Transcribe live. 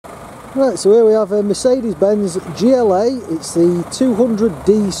Right, so here we have a Mercedes-Benz GLA. It's the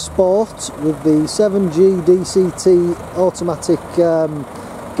 200D Sport with the 7G DCT automatic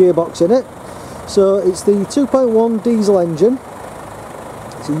gearbox in it. So it's the 2.1 diesel engine.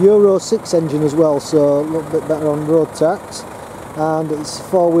 It's a Euro 6 engine as well, so a little bit better on road tax. And it's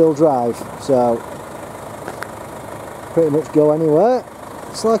four-wheel drive, so pretty much go anywhere.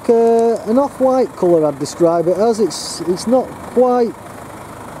 It's like an off-white colour, I'd describe it as. It's not quite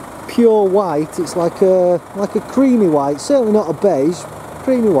pure white, it's like a creamy white, certainly not a beige,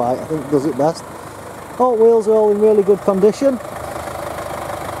 creamy white I think does it best. All wheels are all in really good condition.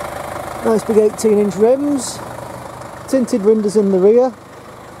 Nice big 18-inch rims, tinted windows in the rear.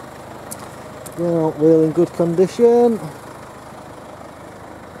 Alt wheel in good condition.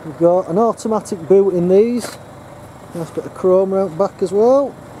 We've got an automatic boot in these. Nice bit of chrome out back as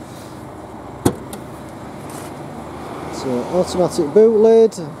well. So automatic boot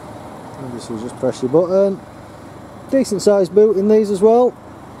lid. Obviously just press your button. Decent sized boot in these as well.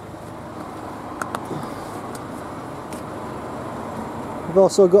 We've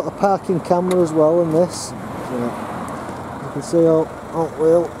also got a parking camera as well in this. So you can see alt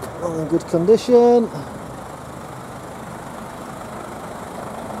wheel all in good condition.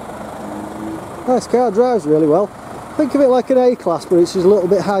 Nice car, drives really well. Think of it like an A-Class, but it's just a little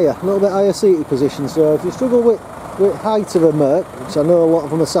bit higher seated position. So if you struggle with height of a Merc, which I know a lot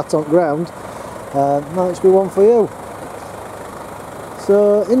of them are sat on ground, might just be one for you.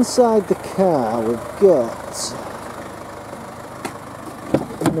 So inside the car we've got,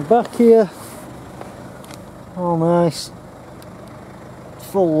 in the back here, all nice,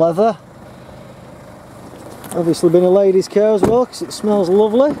 full leather. Obviously been a ladies' car as well because it smells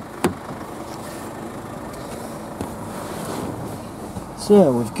lovely.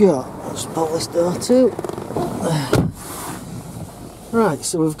 So we've got, let's pull this door too. Right,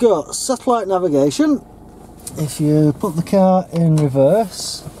 so we've got satellite navigation. If you put the car in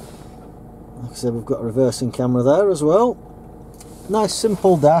reverse, like I said, we've got a reversing camera there as well. Nice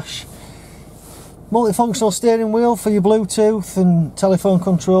simple dash. Multifunctional steering wheel for your Bluetooth and telephone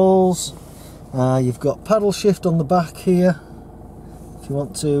controls. You've got paddle shift on the back here if you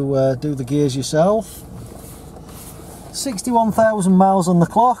want to do the gears yourself. 61,000 miles on the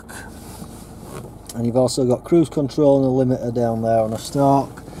clock. And you've also got cruise control and a limiter down there on a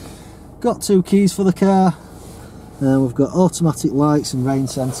stalk. Got 2 keys for the car. We've got automatic lights and rain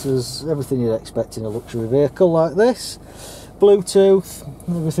sensors, everything you'd expect in a luxury vehicle like this. Bluetooth,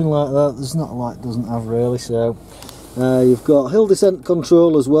 everything like that. There's not a lot it doesn't have really. So you've got hill descent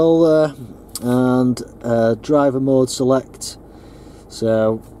control as well there, and driver mode select.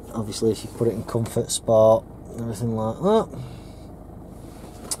 So obviously if you put it in comfort, sport, everything like that.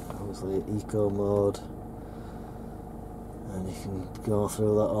 Eco mode, and you can go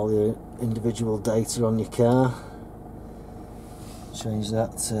through that, all your individual data on your car, change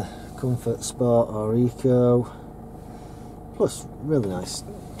that to comfort, sport or eco. Plus really nice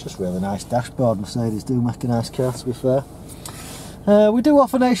dashboard. Mercedes do make a nice car, to be fair. We do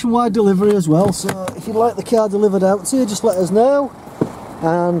offer nationwide delivery as well, so if you'd like the car delivered out to you, just let us know.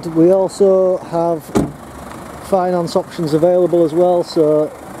 And we also have finance options available as well, so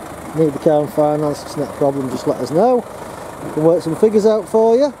need the car on finance, it's not a problem, just let us know. We can work some figures out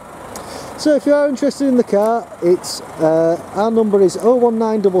for you. So if you are interested in the car, it's our number is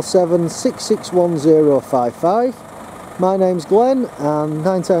 01977 661055. My name's Glenn, and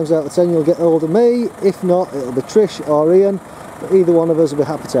 9 times out of 10 you'll get hold of me. If not, it'll be Trish or Ian, but either one of us will be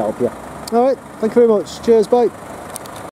happy to help you. Alright, thank you very much, cheers, bye.